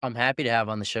I'm happy to have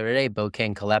on the show today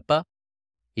Bokang Kelepa.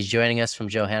 He's joining us from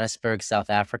Johannesburg,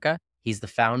 South Africa. He's the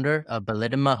founder of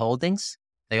Baletsema Holdings.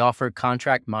 They offer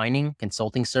contract mining,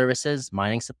 consulting services,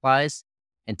 mining supplies,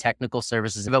 and technical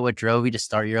services. About what drove you to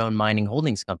start your own mining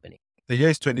holdings company? The year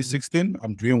is 2016.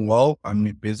 I'm doing well. I'm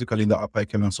basically in the upper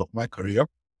echelons of my career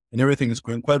and everything is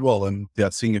going quite well. And they are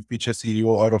seeing a future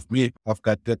CEO out of me. I've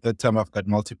got at that time, I've got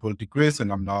multiple degrees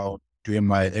and I'm now doing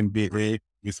my MBA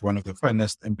with one of the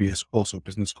finest MBA schools or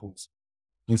business schools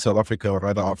in South Africa or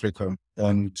rather Africa.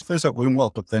 And things are going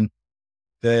well, but then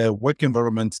the work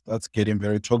environment starts getting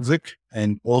very toxic.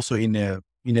 And also in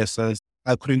a sense,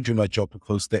 I couldn't do my job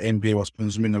because the MBA was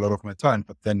consuming a lot of my time.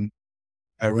 But then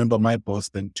I remember my boss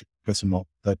then took personal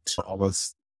that I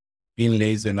was being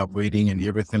lazy and avoiding and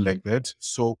everything like that.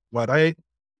 So what I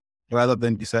rather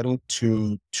than decided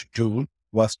to do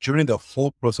was during the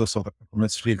whole process of the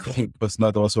performance review, because now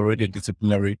there was already a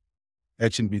disciplinary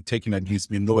action being taken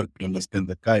against me. No one could understand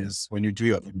that, guys, when you do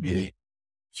your MBA,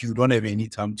 you don't have any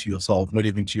time to yourself, not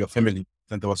even to your family.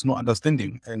 And there was no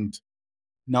understanding. And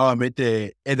now I'm at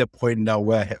the point now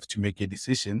where I have to make a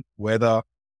decision whether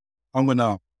I'm going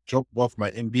to drop off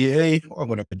my MBA or I'm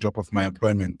going to drop off my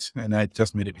employment. And I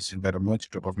just made a decision that I'm going to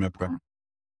drop off my employment.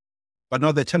 But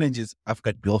now the challenge is I've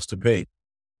got bills to pay.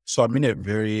 So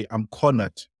I'm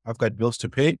cornered. I've got bills to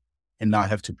pay and now I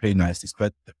have to play nice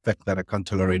despite the fact that I can't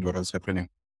tolerate what is happening.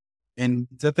 And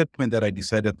it's at that point that I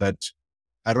decided that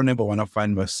I don't ever want to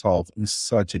find myself in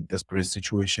such a desperate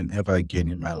situation ever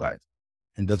again in my life.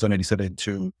 And that's when I decided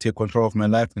to take control of my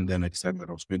life. And then I decided that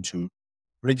I was going to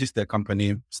register a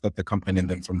company, start the company. And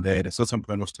then from there, at a certain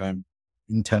point of time,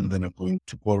 in time, then I'm going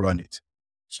to go run it.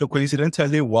 So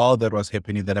coincidentally, while that was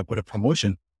happening, then I got a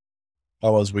promotion I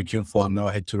was working for. Now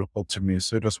I had to report to me.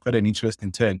 So it was quite an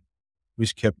interesting turn,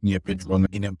 which kept me a bit longer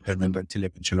in employment until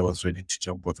eventually I was ready to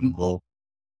jump off and go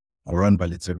around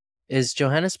Baletsema. Is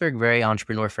Johannesburg very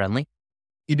entrepreneur friendly?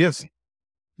 It is.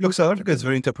 Look, South Africa is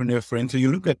very entrepreneur friendly.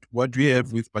 You look at what we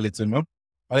have with Baletsema.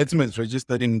 Baletsema is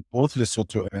registered in both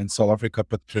Lesotho and South Africa,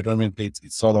 but predominantly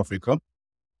it's South Africa.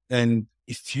 And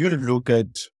if you look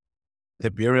at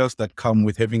the barriers that come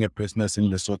with having a business in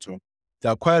Lesotho, they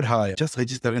are quite high. Just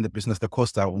registering the business, the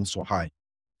costs are also high.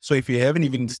 So if you haven't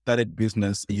even started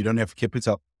business, you don't have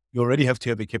capital, you already have to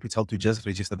have a capital to just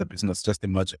register the business, just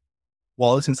imagine.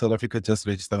 Whilst in South Africa, just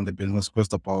registering the business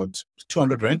costs about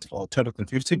 200 rand or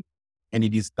 250. And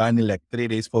it is done in like 3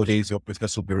 days, 4 days, your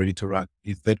business will be ready to run.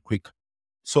 It's that quick.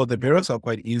 So the barriers are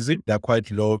quite easy. They're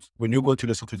quite low. When you go to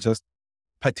Lesotho, just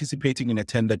participating in a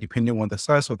tender, depending on the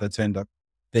size of the tender,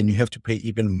 then you have to pay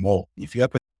even more. If you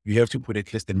have to put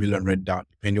at least R1 million down,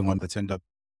 depending on the tender.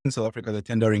 In South Africa, the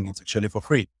tendering is actually for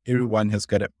free. Everyone has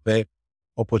got a fair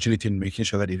opportunity in making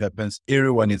sure that it happens.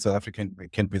 Everyone in South Africa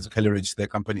can basically register their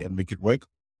company and make it work,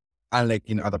 unlike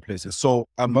in other places. So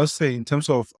I must say, in terms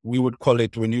of, we would call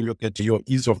it, when you look at your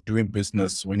ease of doing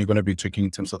business, when you're going to be talking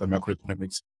in terms of the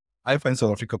macroeconomics, I find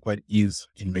South Africa quite easy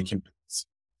in making business.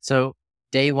 So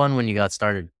day one, when you got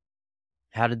started,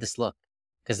 how did this look?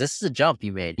 Because this is a jump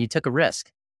you made. You took a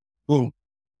risk. Boom.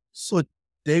 So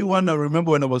day one, I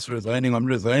remember when I was resigning, I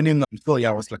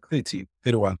was like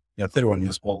 31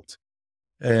 years old.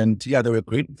 And yeah, there were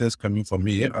great things coming for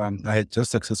me. I had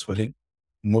just successfully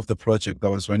moved the project. I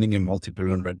was running a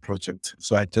multi-billion rand project.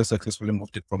 So I just successfully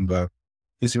moved it from the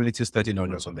feasibility study now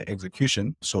on the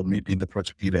execution. So me being the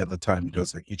project leader at the time, it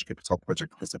was a huge capital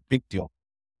project. It was a big deal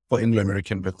for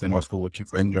Anglo-American, but then I was still working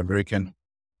for Anglo-American.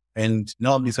 And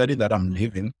now I'm deciding that I'm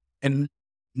leaving. And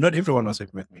not everyone was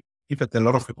happy with me. In fact, a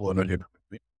lot of people were not happy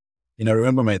with me. And I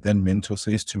remember my then mentor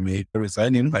says to me, I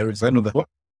resigned on the spot.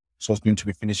 So I was going to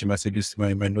be finishing my service,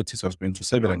 my notice. I was going to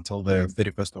serve it until the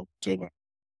 31st of October.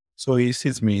 So he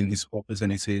sees me in his office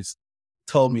and he says,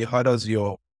 tell me, how does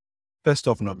your 1st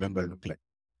of November look like?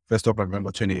 1st of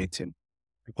November, 2018.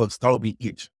 Because that will be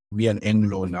it. Me and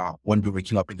Anglo now won't be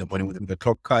waking up in the morning with the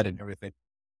clock card and everything.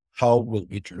 How will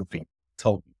it look like?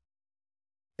 Tell me.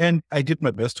 And I did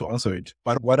my best to answer it.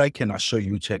 But what I can assure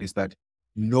you, Chad, is that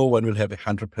no one will have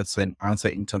 100% answer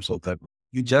in terms of that.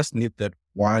 You just need that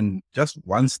one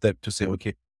step to say,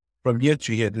 okay, from here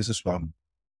to here, this is wrong.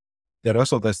 The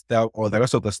rest of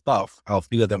the stuff, I'll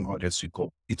figure them out as we go.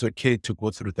 It's okay to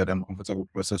go through that uncomfortable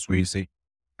process where you say,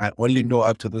 I only know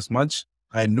up to this much.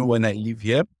 I know when I leave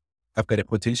here, I've got a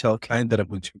potential client that I'm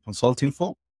going to be consulting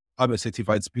for. I'm a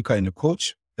certified speaker and a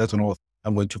coach. That's all.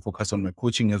 I'm going to focus on my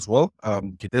coaching as well.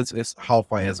 This is how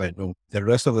far as I know. The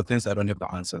rest of the things, I don't have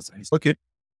the answers. And it's okay.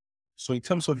 So in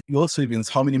terms of your savings,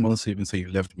 how many months savings are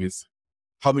you left with?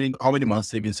 How many months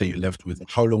savings are you left with?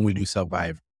 How long will you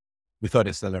survive without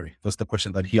a salary? That's the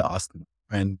question that he asked me.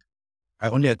 And I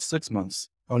only had 6 months.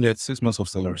 only had 6 months of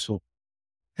salary. So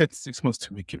I had 6 months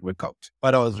to make it work out.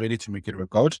 But I was ready to make it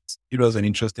work out. It was an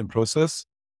interesting process.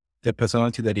 The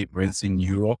personality that it brings in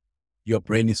Europe, your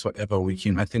brain is forever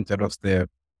working. I think that was the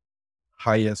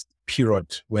highest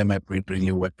period where my brain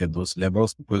really worked at those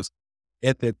levels, because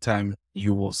at that time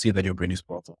you will see that your brain is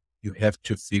powerful. You have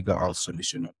to figure out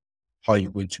solution of how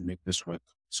you're going to make this work.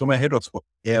 So my head was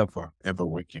forever, ever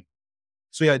working.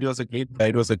 So yeah, it was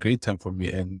a great time for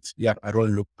me. And yeah, I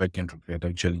don't look back and regret. I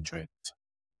actually enjoyed it.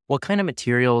 What kind of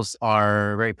materials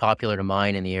are very popular to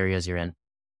mine in the areas you're in?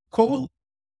 Coal.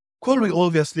 Coal, we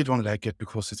obviously don't like it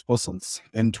because it's fossils.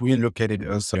 And we look at it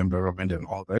as environment and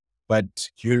all that. But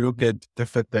you look at the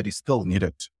fact that it's still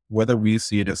needed. Whether we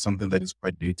see it as something that is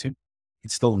quite dated,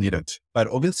 it's still needed. But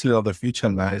obviously, the future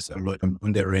lies a lot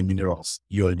on the rare minerals,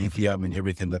 your lithium and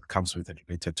everything that comes with it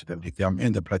related to the lithium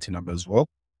and the platinum as well.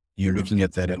 You're looking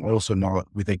at that. And also now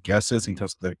with the gases in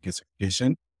terms of the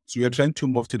gasification. So you're trying to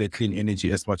move to the clean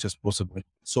energy as much as possible.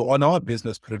 So on our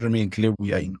business, predominantly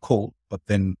we are in coal, but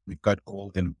then we've got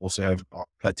gold and also have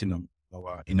platinum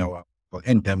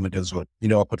and diamond as well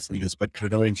in our portfolios, but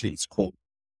predominantly it's coal.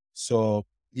 So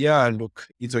yeah, look,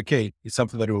 it's okay. It's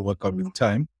something that will work out with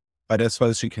time. But as far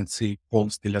as you can see, coal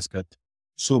still has got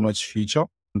so much future,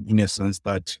 in a sense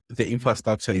that the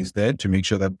infrastructure is there to make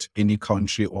sure that any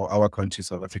country or our country,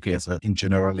 South Africa, in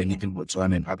general, and even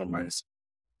Botswana and otherwise,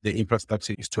 the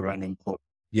infrastructure is to run in coal.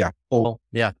 Yeah. Oh,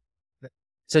 yeah.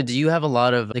 So do you have a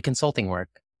lot of the consulting work?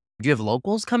 Do you have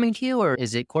locals coming to you, or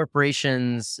is it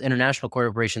corporations, international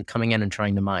corporations coming in and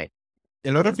trying to mine?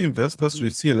 A lot of investors, we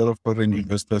see a lot of foreign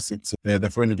investors. It's the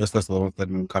foreign investors that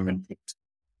will come and put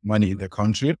money in the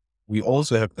country. We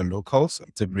also have the locals.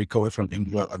 It's a breakaway from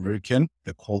Anglo American,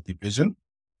 the coal division.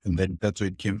 And then that's where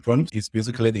it came from. It's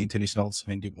basically the international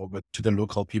spending over to the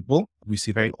local people. We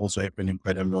see that also happening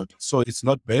quite a lot. So it's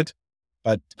not bad,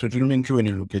 but predominantly when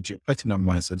you look at your platinum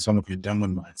mines and some of your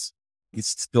diamond mines, it's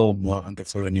still more under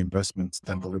foreign investments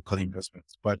than the local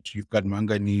investments. But you've got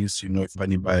manganese,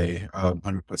 money by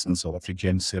 100% South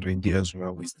African, Serindi as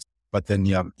well. But then,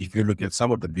 yeah, if you look at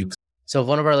some of the big. So if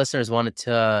one of our listeners wanted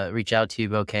to reach out to you,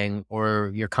 Bokang,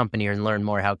 or your company and learn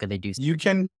more, how could they do so? You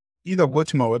can either go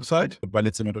to my website,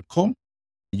 baletsema.com.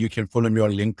 You can follow me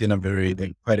on LinkedIn. I'm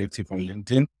quite active on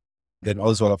LinkedIn. Then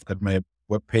also I've got my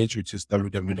webpage, which is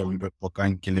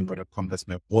www.bokangkelepa.com. That's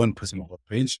my own personal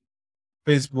webpage.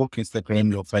 Facebook,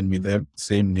 Instagram, you'll find me there.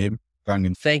 Same name.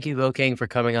 Thank you, Bokang, for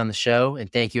coming on the show.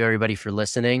 And thank you, everybody, for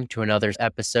listening to another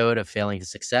episode of Failing to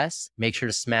Success. Make sure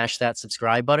to smash that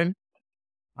subscribe button.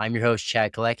 I'm your host,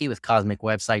 Chad Kelepa with Cosmic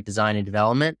Website Design and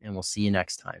Development, and we'll see you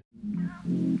next time.